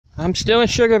I'm still in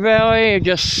Sugar Valley,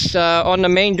 just on the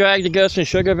main drag that goes from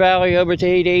Sugar Valley over to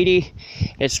 880.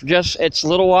 It's a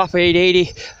little off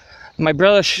 880. My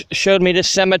brother showed me this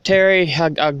cemetery.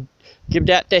 I'll give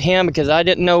that to him because I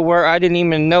didn't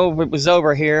even know it was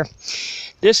over here.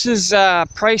 This is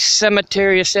Price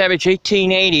Cemetery, established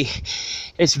 1880.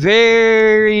 It's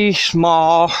very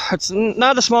small. It's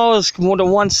not as small as the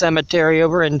one cemetery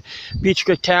over in Beech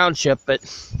Creek Township, but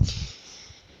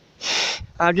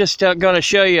I'm just going to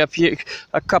show you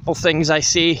a couple things I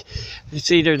see.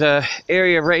 It's either the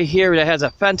area right here that has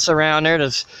a fence around there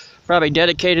that's probably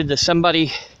dedicated to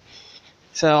somebody.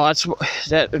 So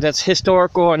that's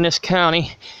historical in this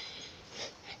county.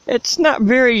 It's not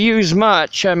very used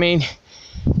much. I mean,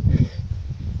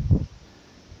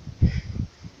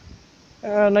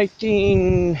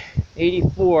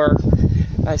 1984.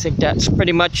 I think that's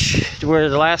pretty much where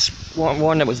the last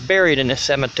one that was buried in this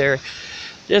cemetery.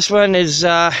 This one is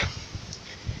I'm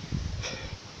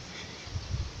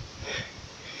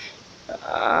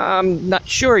not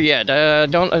sure yet. I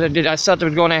thought they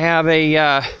were going to have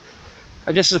a.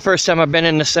 This is the first time I've been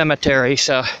in the cemetery,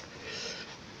 so.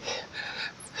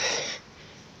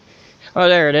 Oh,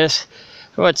 there it is.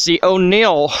 Well, it's the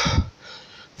O'Neill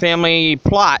family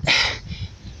plot.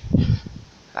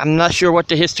 I'm not sure what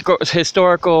the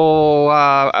historical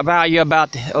value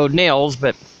about the O'Neills,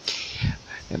 but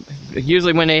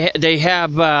usually when they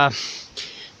have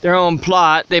their own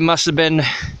plot, they must have been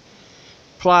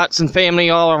plots and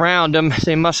family all around them.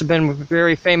 They must have been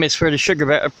very famous for the Sugar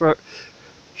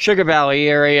Valley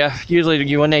area,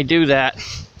 usually when they do that.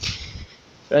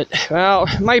 But, well,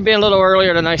 it might be a little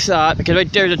earlier than I thought, because right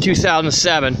there's a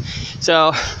 2007.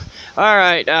 So,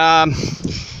 alright,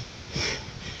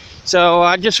 so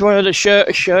I just wanted to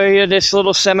show you this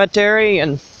little cemetery,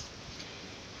 and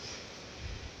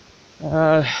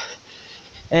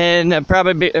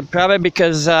probably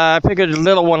because I figured a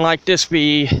little one like this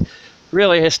be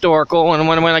really historical, and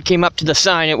when I came up to the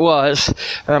sign it was.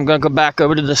 And I'm going to go back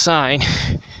over to the sign.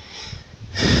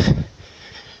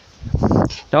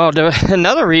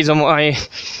 Another reason why,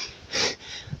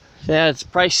 yeah, it's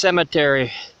Price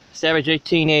Cemetery, established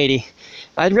 1880.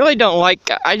 I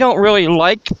don't really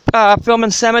like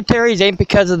filming cemeteries. Ain't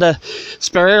because of the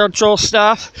spiritual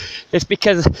stuff. It's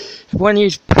because when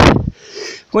you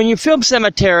film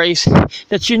cemeteries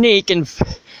that's unique and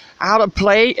out of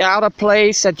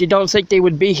place that you don't think they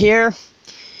would be here,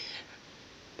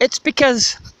 it's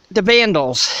because the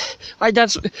vandals.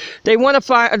 They want to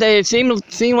find. They seem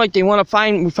like they want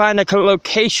to find a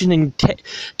location and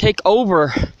take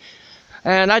over,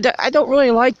 and I don't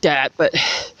really like that. But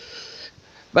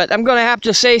I'm gonna have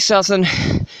to say something.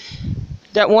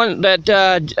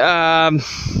 The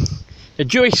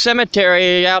Jewish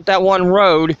cemetery out that one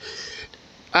road.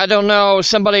 I don't know.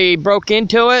 Somebody broke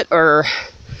into it,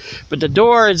 but the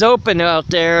door is open out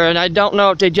there, and I don't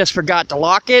know if they just forgot to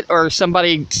lock it or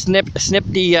somebody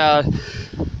snipped the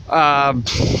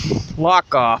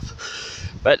lock off.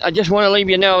 But I just want to leave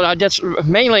you know, I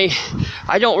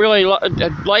don't really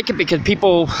like it because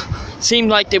people seem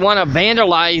like they want to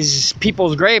vandalize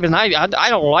people's graves, and I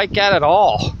don't like that at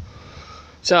all.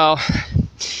 So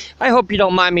I hope you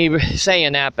don't mind me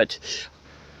saying that, but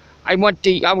I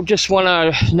just want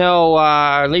to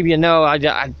know, leave you know, I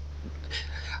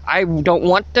don't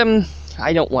want them.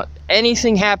 I don't want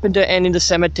anything happen to any of the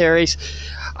cemeteries.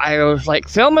 I like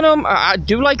filming them. I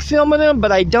do like filming them,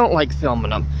 but I don't like filming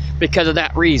them because of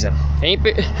that reason.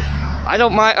 I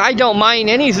don't mind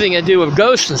anything to do with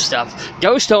ghosts and stuff.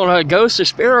 Ghosts or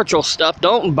spiritual stuff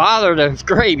don't bother the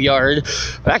graveyard. In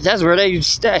fact, that's where they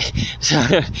stay.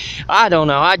 So, I don't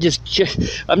know. I'm just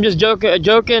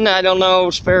joking. I don't know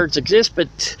if spirits exist,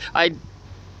 but I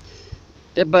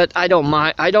don't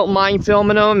mind. I don't mind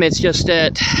filming them. It's just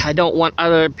that I don't want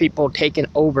other people taking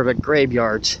over the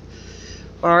graveyards.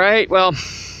 All right. Well,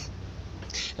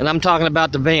 and I'm talking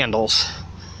about the vandals,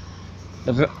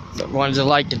 the ones that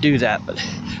like to do that. But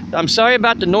I'm sorry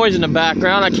about the noise in the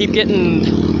background. I keep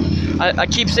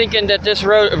thinking that this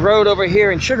road over here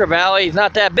in Sugar Valley is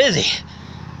not that busy,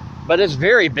 but it's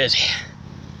very busy.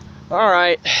 All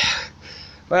right.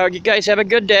 Well, you guys have a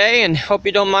good day, and hope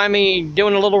you don't mind me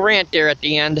doing a little rant there at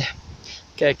the end.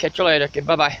 Okay, catch you later. Okay,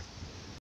 bye-bye.